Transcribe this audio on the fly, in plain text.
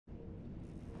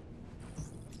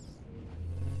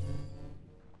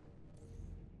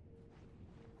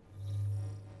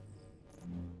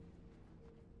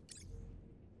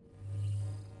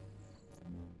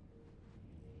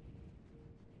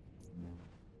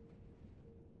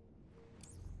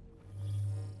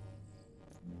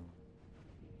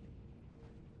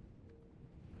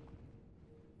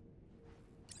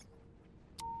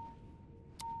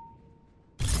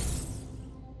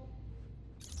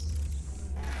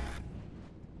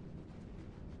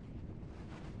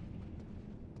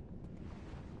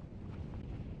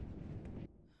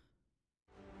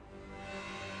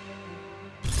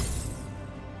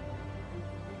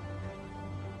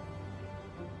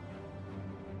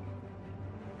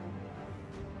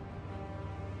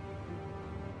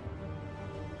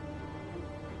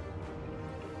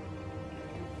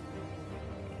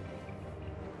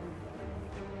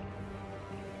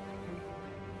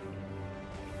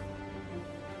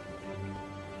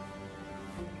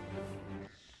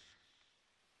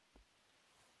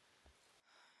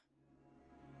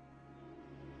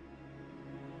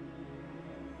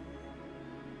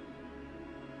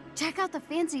Check out the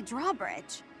fancy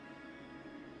drawbridge.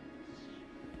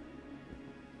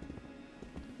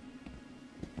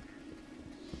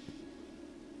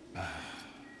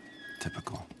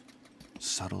 Typical.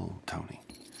 Subtle Tony.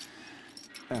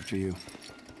 After you.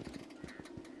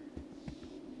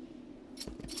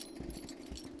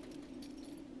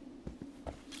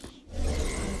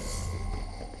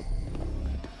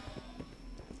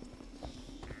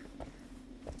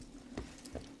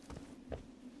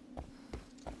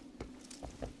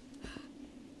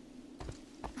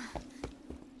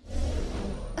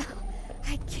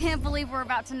 I can't believe we're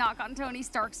about to knock on Tony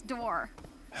Stark's door.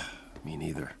 Me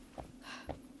neither.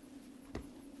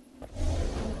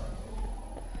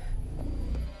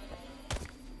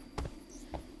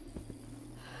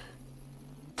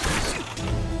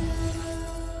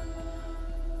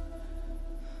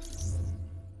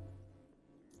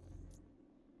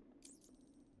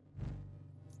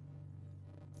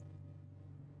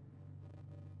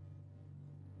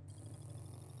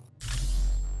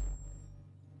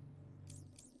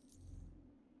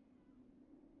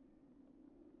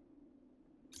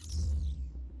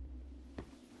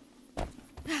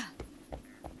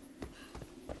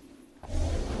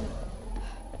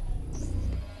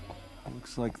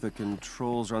 Looks like the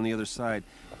controls are on the other side.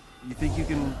 You think you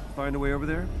can find a way over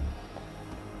there?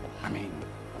 I mean,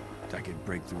 I could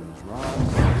break through those rocks.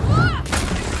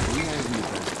 You guys need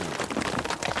the best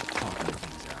of talking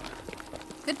things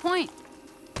out. Good point.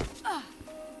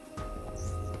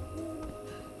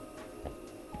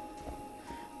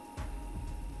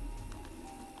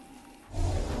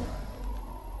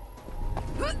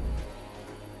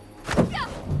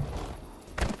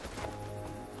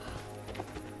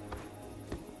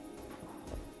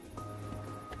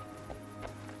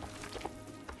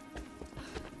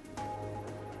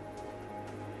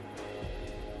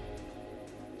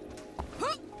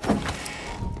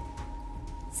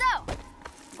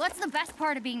 What's the best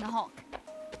part of being the Hulk?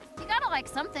 You gotta like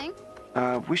something.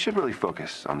 We should really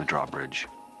focus on the drawbridge.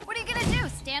 What are you gonna do?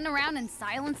 Stand around in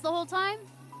silence the whole time?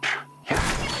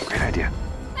 Yeah, great idea.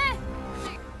 Eh.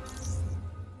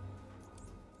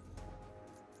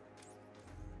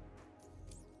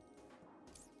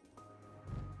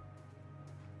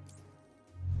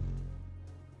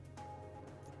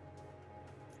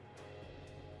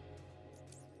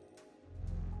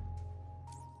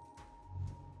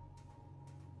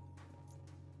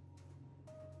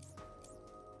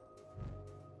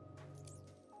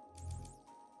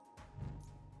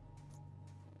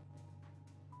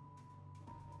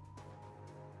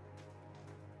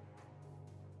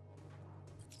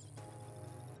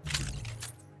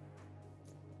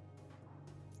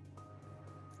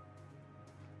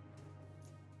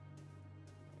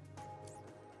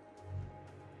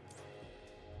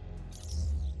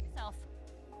 Self.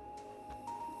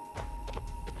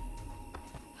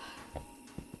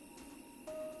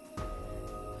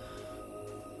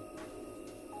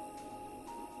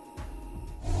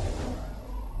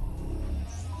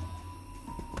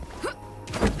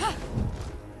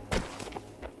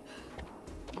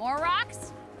 More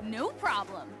rocks? No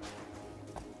problem.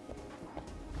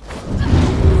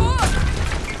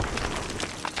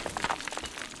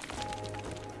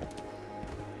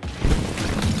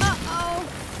 Uh-oh.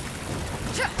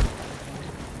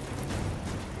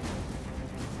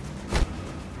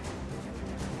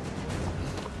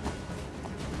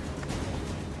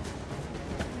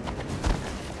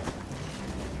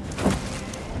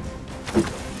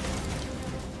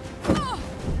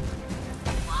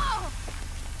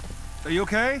 Are you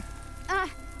okay?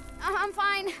 I'm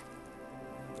fine.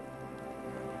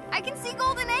 I can see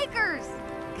Golden Acres.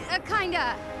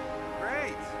 Kinda.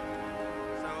 Great.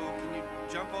 So, can you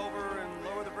jump over and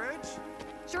lower the bridge?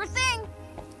 Sure thing.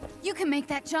 You can make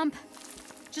that jump.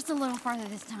 Just a little farther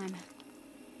this time.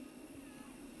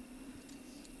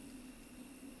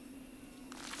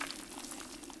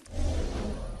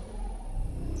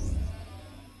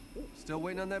 Still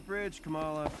waiting on that bridge,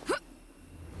 Kamala.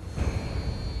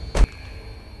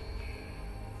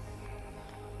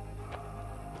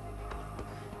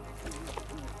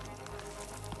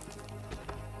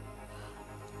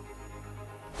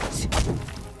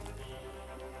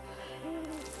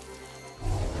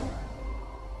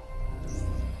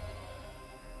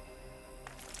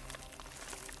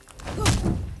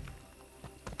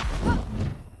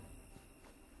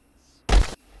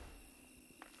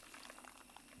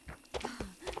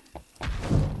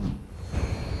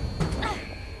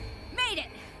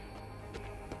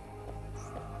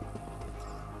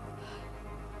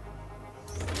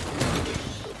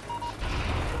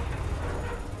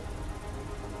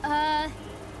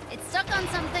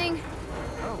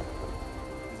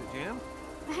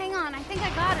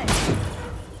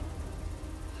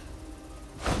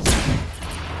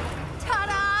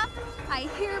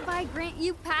 I grant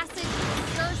you passage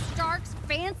to Sir Stark's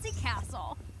fancy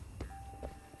castle.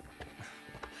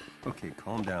 Okay,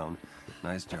 calm down.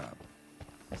 Nice job.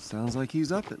 Sounds like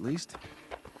he's up, at least.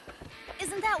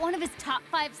 Isn't that one of his top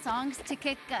 5 songs to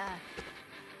kick,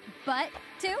 butt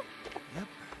to? Yep.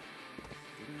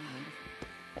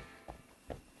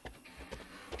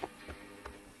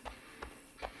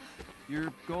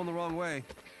 You're going the wrong way.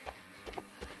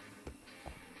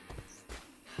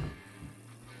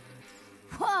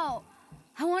 Whoa!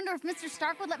 I wonder if Mr.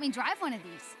 Stark would let me drive one of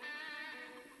these.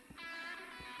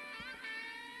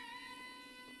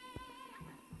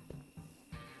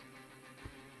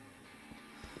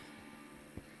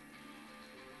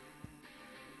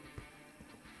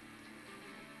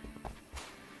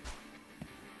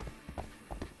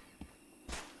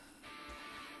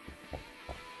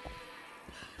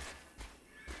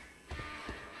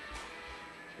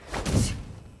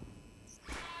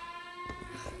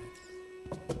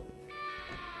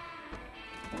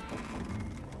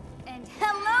 And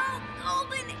hello,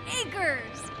 Golden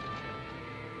Acres!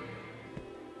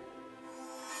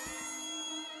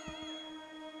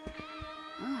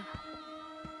 Oh,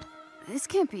 this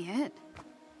can't be it.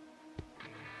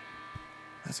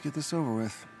 Let's get this over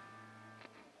with.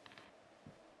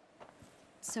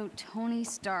 So Tony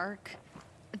Stark,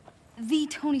 the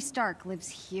Tony Stark, lives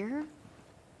here?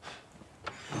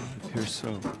 It appears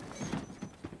so.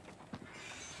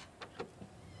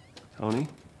 Tony?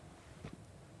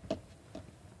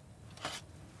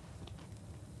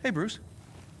 Hey, Bruce.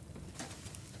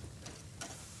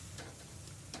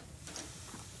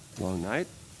 Long night?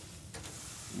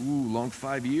 Ooh, long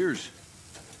 5 years.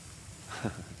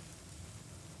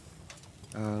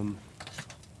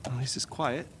 At least it's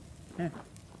quiet.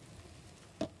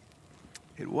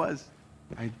 It was.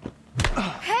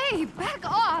 Hey, back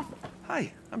off!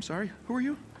 Hi, I'm sorry. Who are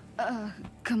you?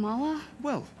 Kamala?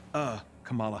 Well,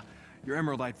 Kamala, your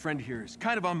Emeraldite friend here is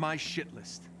kind of on my shit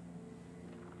list.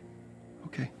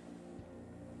 Okay.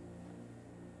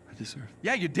 I deserve.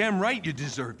 Yeah, you're damn right you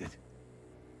deserved it.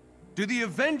 Do the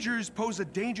Avengers pose a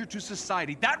danger to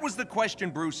society? That was the question,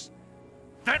 Bruce.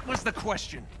 That was the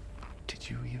question. Did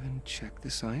you even check the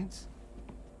science?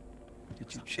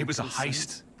 Did you check It was a the heist,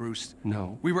 science? Bruce.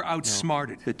 No. We were No.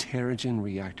 outsmarted. The Terrigen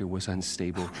reactor was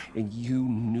unstable, and you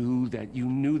knew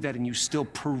that, and you still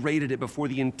paraded it before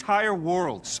the entire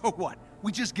world. So what?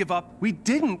 We just give up? We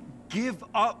didn't give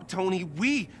up, Tony.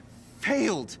 We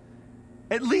failed.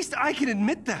 At least I can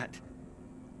admit that.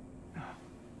 No,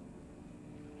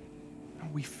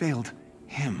 we failed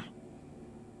him.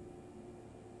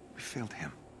 We failed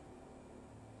him.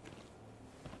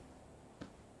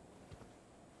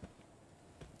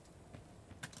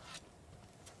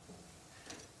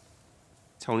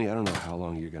 Tony, I don't know how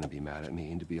long you're gonna be mad at me,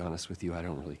 and to be honest with you, I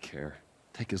don't really care.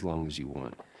 Take as long as you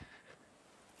want.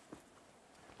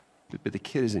 But the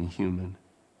kid isn't human.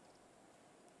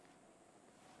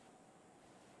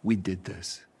 We did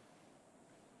this.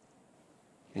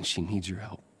 And she needs your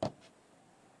help.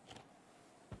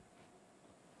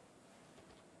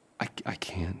 I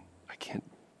can't.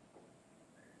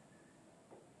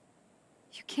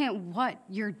 You can't what?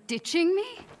 You're ditching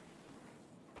me?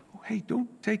 Oh, hey, don't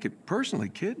take it personally,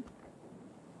 kid.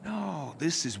 No,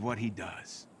 this is what he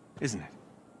does, isn't it?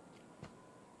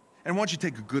 And why don't you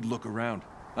take a good look around,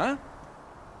 huh?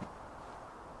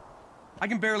 I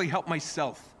can barely help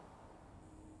myself.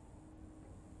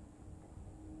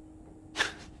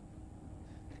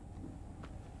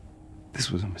 This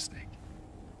was a mistake.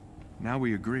 Now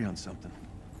we agree on something.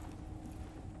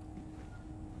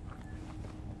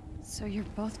 So you're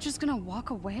both just gonna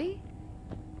walk away?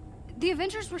 The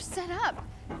Avengers were set up.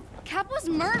 Cap was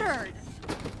murdered.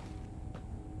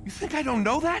 You think I don't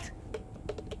know that?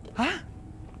 Huh?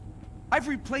 I've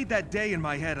replayed that day in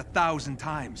my head 1,000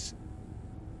 times.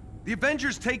 The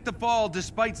Avengers take the fall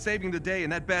despite saving the day,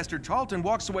 and that bastard Tarleton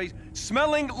walks away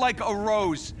smelling like a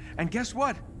rose. And guess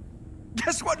what?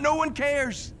 Guess what? No one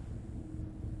cares.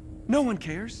 No one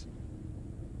cares.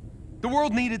 The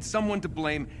world needed someone to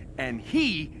blame, and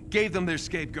he gave them their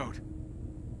scapegoat.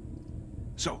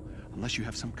 So, unless you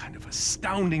have some kind of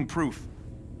astounding proof,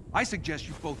 I suggest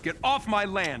you both get off my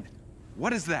land.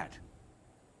 What is that?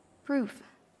 Proof.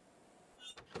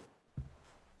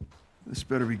 This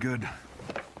better be good.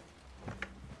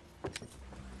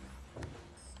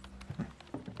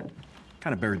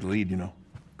 Kind of buried the lead, you know.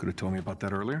 Could have told me about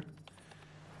that earlier.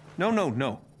 No.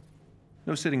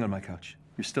 No sitting on my couch.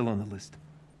 You're still on the list.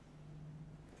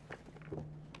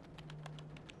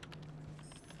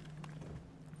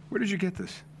 Where did you get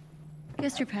this?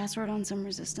 Guessed your password on some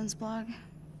resistance blog?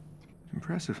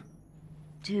 Impressive.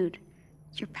 Dude,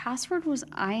 your password was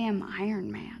I am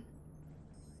Iron Man.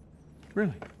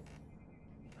 Really?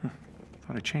 Huh.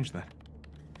 Thought I changed that.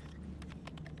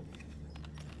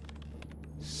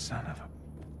 Son of a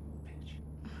bitch.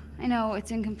 I know,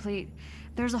 it's incomplete.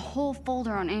 There's a whole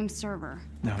folder on AIM's server.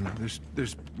 No,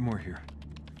 there's more here.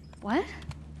 What?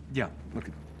 Yeah, look,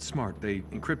 it's smart. They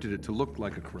encrypted it to look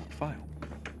like a corrupt file.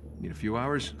 Need a few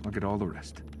hours, I'll get all the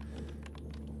rest.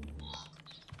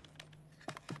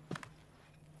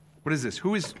 What is this?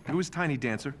 Who is Tiny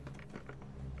Dancer?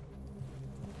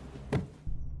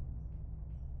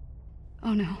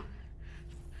 Oh no.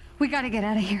 We gotta get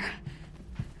out of here.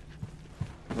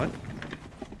 What?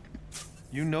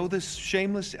 You know this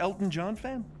shameless Elton John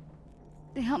fan?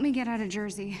 They helped me get out of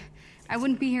Jersey. I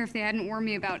wouldn't be here if they hadn't warned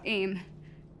me about AIM.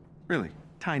 Really?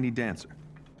 Tiny Dancer?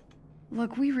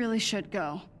 Look, we really should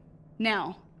go.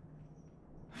 Now.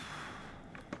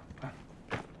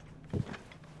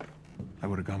 I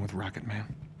would have gone with Rocket Man.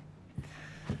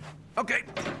 Okay.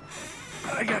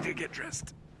 I got to get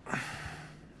dressed.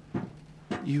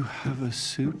 You have a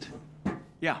suit?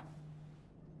 Yeah.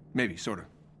 Maybe, sort of.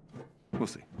 We'll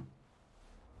see.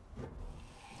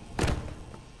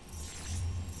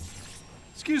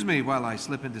 Excuse me while I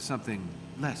slip into something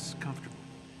less comfortable.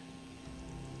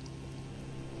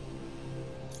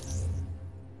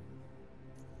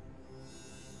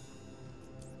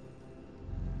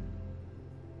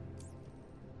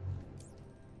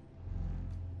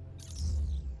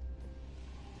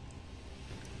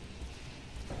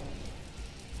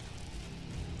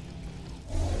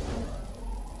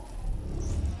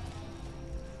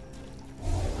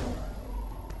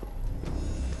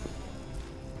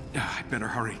 I better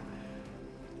hurry.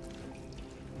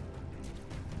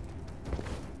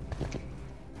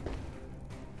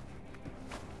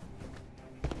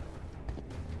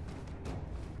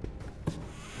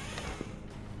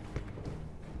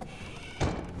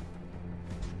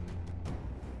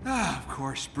 Of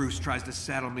course, Bruce tries to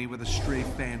saddle me with a stray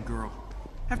fangirl.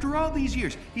 After all these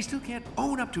years, he still can't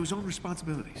own up to his own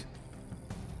responsibilities.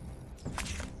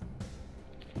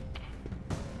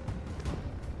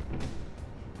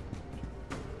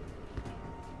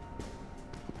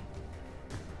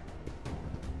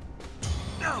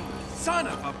 No, son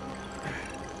of a...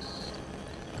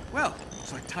 Well,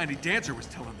 looks like Tiny Dancer was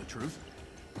telling the truth.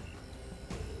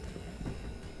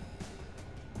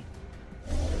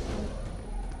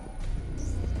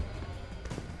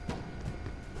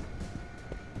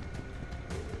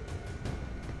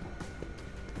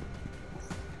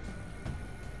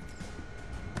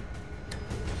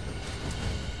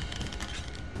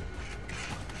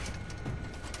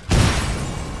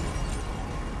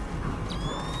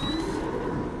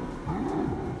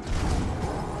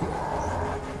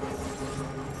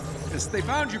 They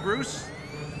found you, Bruce.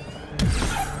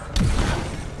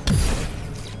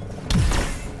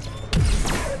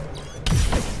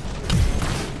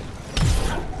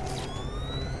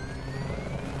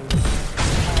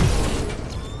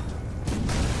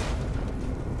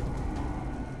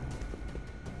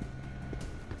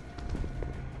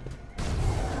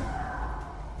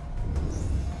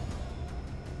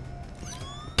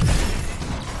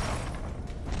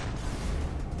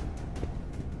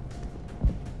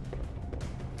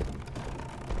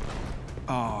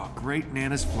 Oh, great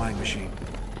Nana's flying machine.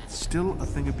 Still a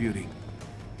thing of beauty.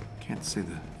 Can't say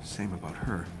the same about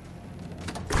her.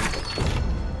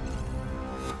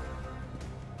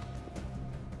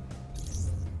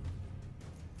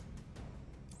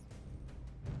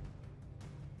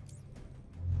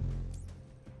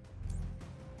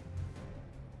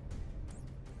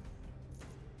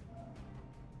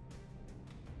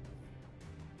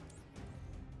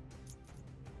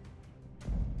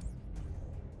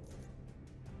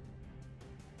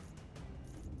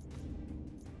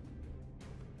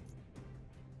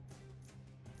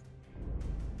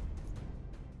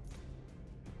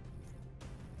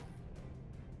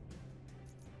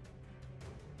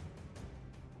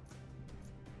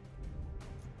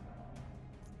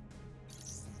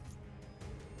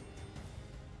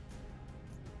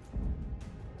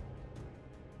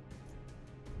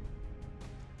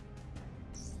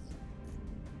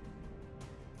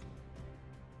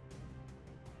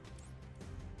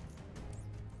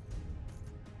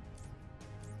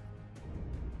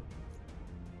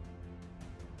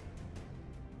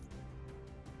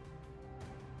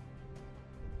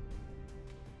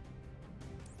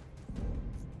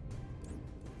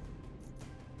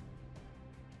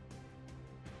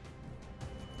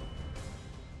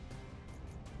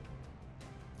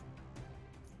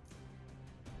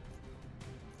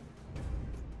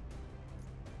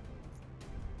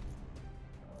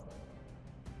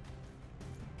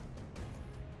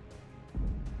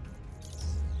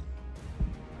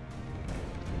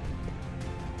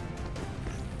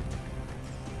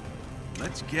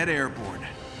 Let's get airborne.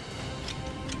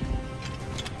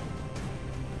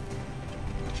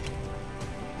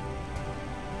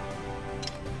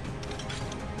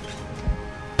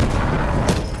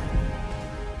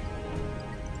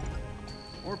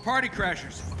 More party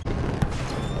crashers.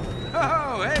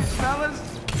 Oh, hey, fellas.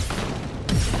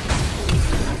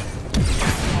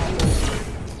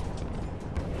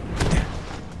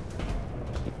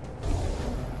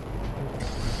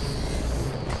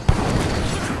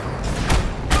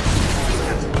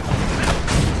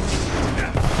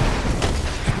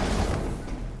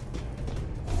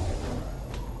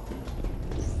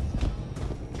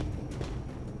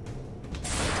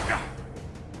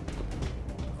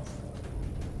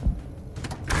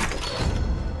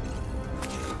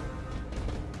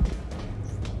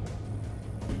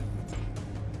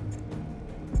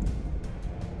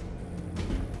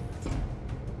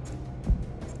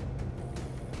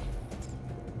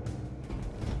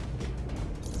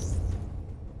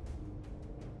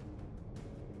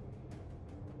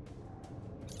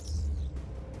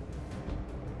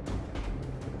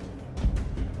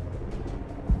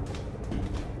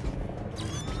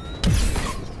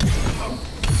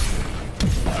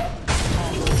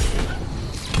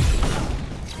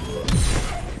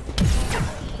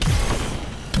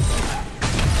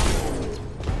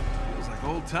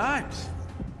 Times.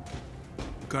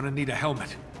 Gonna need a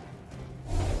helmet.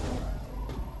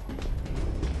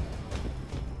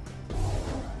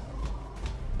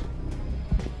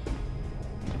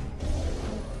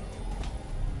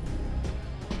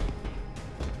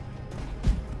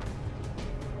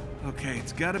 Okay,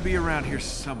 it's gotta be around here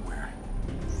somewhere.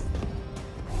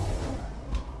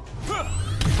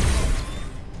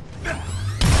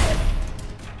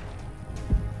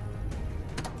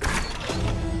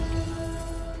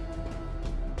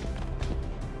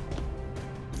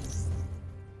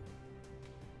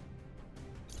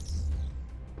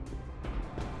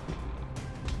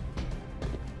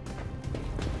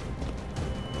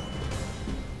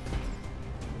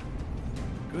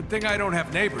 Good thing I don't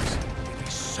have neighbors. They'd be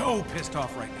so pissed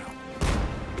off right now.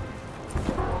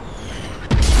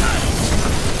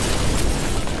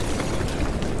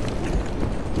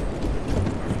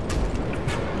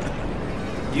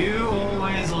 You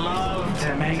always love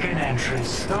to make an entrance,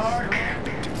 Stark.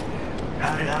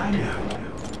 How did I do?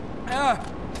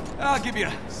 I'll give you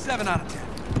a 7 out of 10.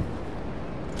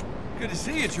 Good to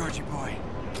see you, Georgie boy.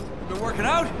 Been working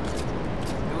out?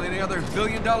 Really any other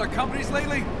billion-dollar companies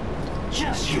lately?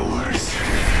 Just yours.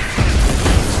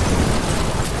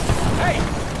 Hey!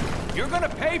 You're gonna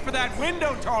pay for that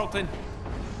window, Tarleton!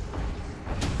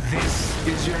 This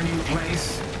is your new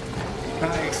place?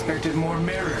 I expected more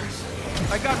mirrors.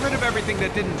 I got rid of everything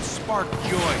that didn't spark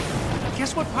joy.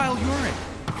 Guess what pile you're in?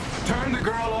 Turn the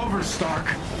girl over, Stark.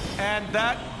 And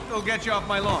that'll get you off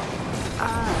my lawn.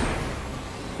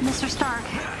 Mr. Stark.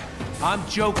 I'm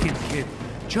joking, kid.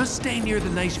 Just stay near the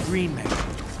nice green man.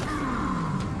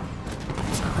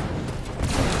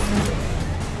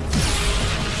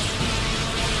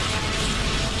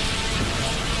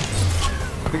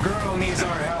 The girl needs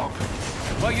our help.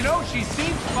 Well, you know, she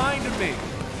seems fine to me.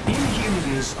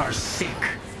 Inhumans are sick.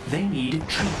 They need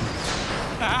treatment.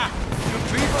 Do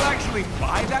people actually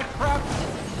buy that crap?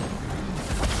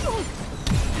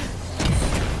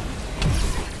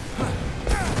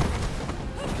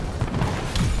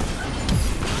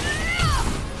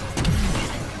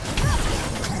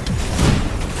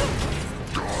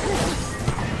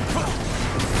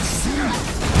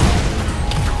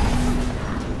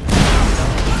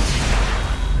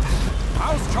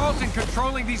 How's Charlton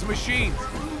controlling these machines?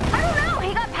 I don't know.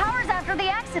 He got powers after the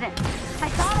accident. I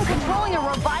saw him controlling a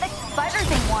robotic spider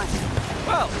thing once.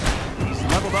 Well, he's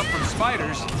leveled up from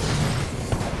spiders.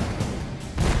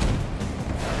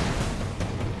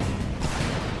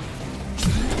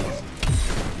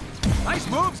 Nice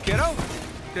moves, kiddo.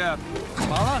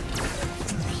 Mala?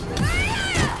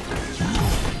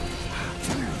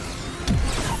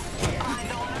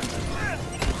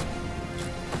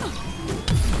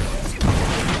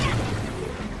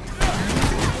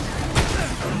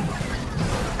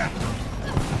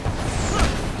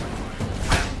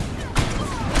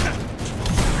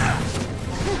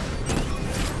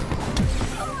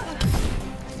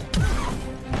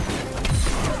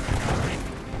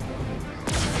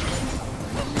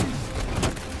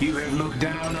 You have looked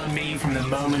down on me from the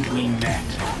moment we met.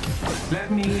 Let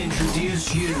me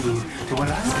introduce you to what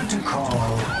I like to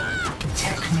call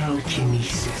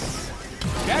technokinesis.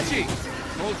 Catchy.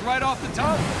 Rolls right off the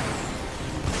tongue.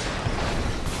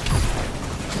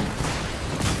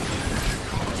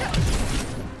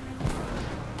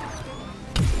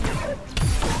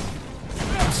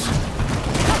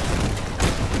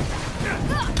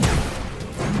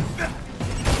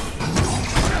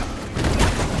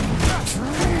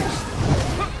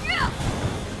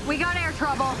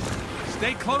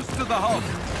 Stay close to the Hulk.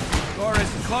 Or as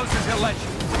close as he'll let you.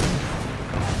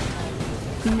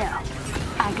 No,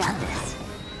 I got this.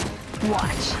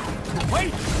 Watch.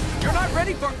 Wait! You're not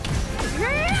ready for...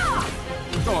 Yeah!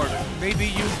 Sort of.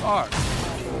 Maybe you are.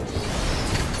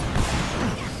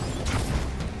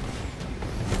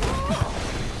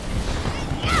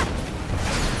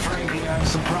 Frankly, I'm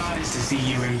surprised to see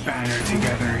you and Banner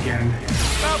together again.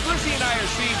 Well, Lucy and I are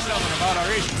seeing something about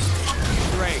our issues.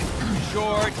 Great.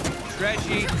 Short,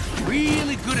 stretchy,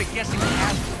 really good at guessing the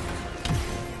answer.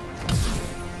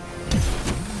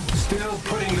 Still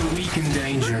putting the weak in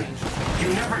danger. You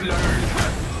never learn.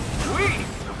 Weak?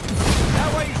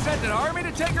 That why you sent an army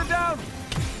to take her down?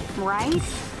 Right?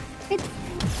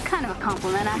 It's kind of a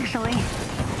compliment, actually.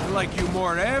 I like you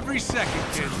more every second,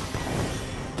 kid.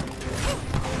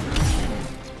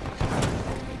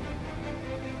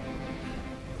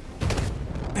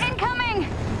 Incoming!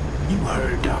 You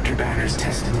heard Dr. Banner's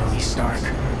testimony, Stark.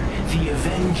 The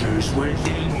Avengers were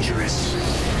dangerous.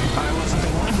 I wasn't the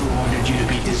one who ordered you to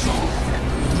be dissolved.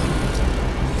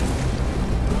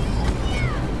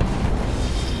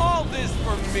 All this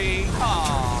for me?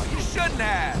 Aw, you shouldn't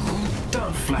have.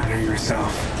 Don't flatter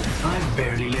yourself. I've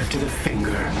barely lifted a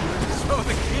finger. So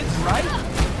the kid's right?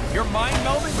 You're mind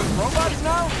melding with robots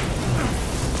now?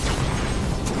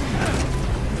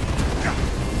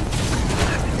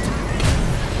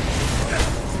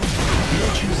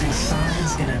 You're choosing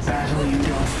sides in a battle you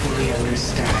don't fully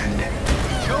understand.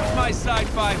 Chose my side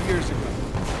 5 years ago.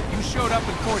 You showed up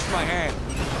and forced my hand.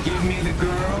 Give me the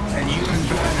girl, and you and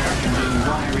Banner can do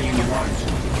whatever you want.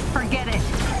 Forget it.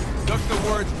 Took the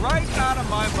words right out of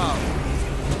my mouth.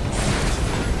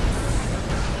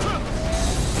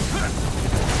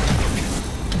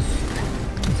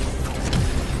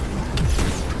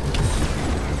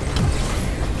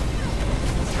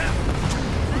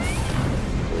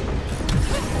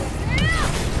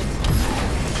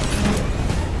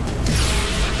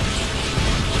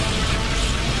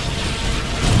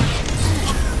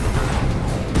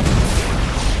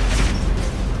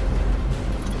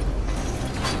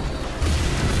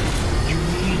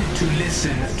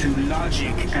 Listen to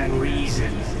logic and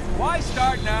reason. Why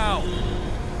start now?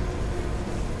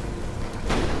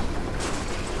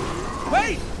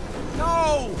 Wait!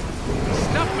 No!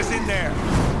 Stuff was in there.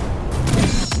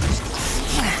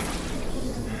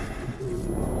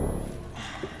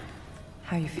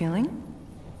 How you feeling?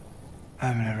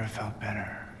 I've never felt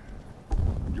better.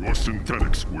 Your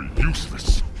synthetics were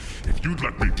useless. If you'd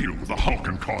let me deal with the Hulk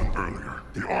and Khan earlier,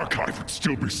 the Archive would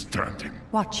still be standing.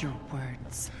 Watch your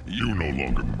words. You no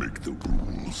longer make the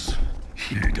rules.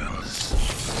 He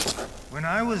does. When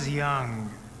I was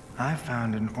young, I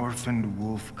found an orphaned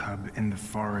wolf cub in the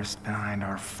forest behind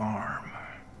our farm.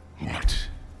 What?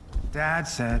 Dad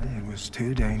said it was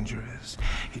too dangerous.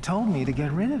 He told me to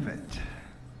get rid of it.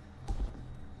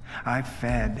 I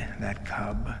fed that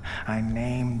cub. I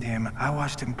named him. I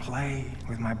watched him play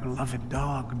with my beloved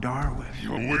dog, Darwin.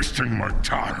 You're wasting my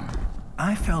time.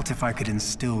 I felt if I could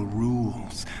instill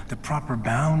rules, the proper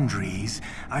boundaries,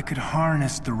 I could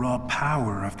harness the raw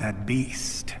power of that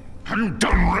beast. Are you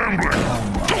done rambling?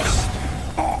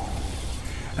 Almost.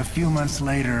 A few months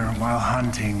later, while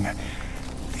hunting,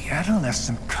 the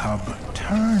adolescent cub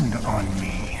turned on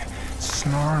me,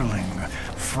 snarling,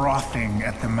 frothing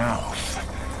at the mouth.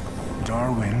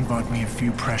 Darwin bought me a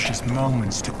few precious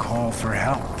moments to call for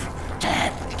help.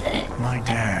 My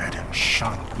dad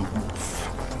shot the wolf,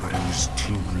 but it was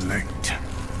too late.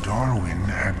 Darwin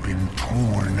had been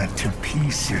torn to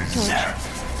pieces.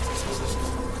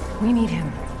 George. We need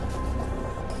him.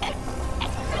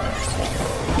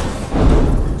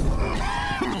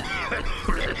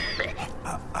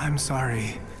 I'm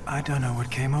sorry. I don't know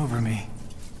what came over me.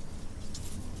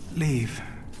 Leave.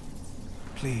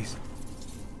 Please.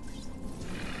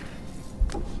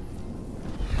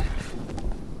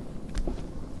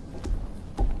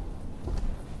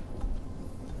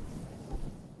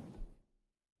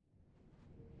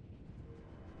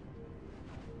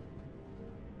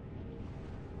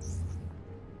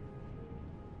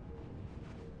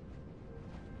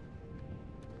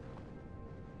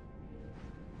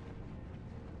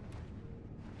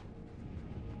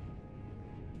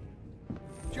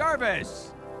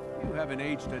 Jarvis! You haven't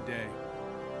aged a day.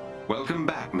 Welcome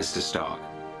back, Mr. Stark.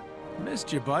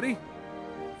 Missed you, buddy.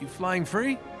 You flying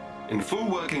free? In full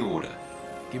working order.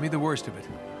 Give me the worst of it.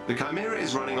 The Chimera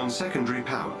is running on secondary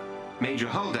power. Major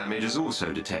hull damage is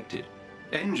also detected.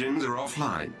 Engines are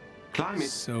offline. Climate...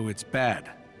 So it's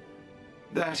bad.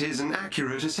 That is an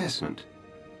accurate assessment.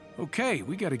 Okay,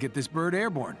 we gotta get this bird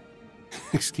airborne.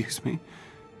 Excuse me?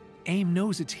 AIM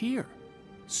knows it's here.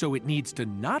 So it needs to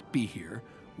not be here,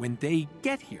 when they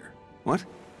get here. What?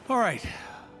 All right.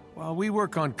 While we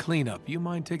work on cleanup, you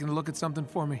mind taking a look at something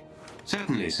for me?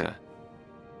 Certainly, sir.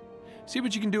 See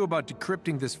what you can do about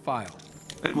decrypting this file.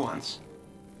 At once.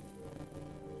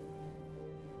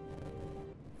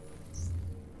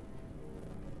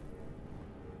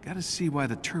 Gotta see why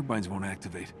the turbines won't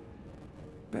activate.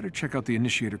 Better check out the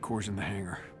initiator cores in the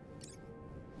hangar.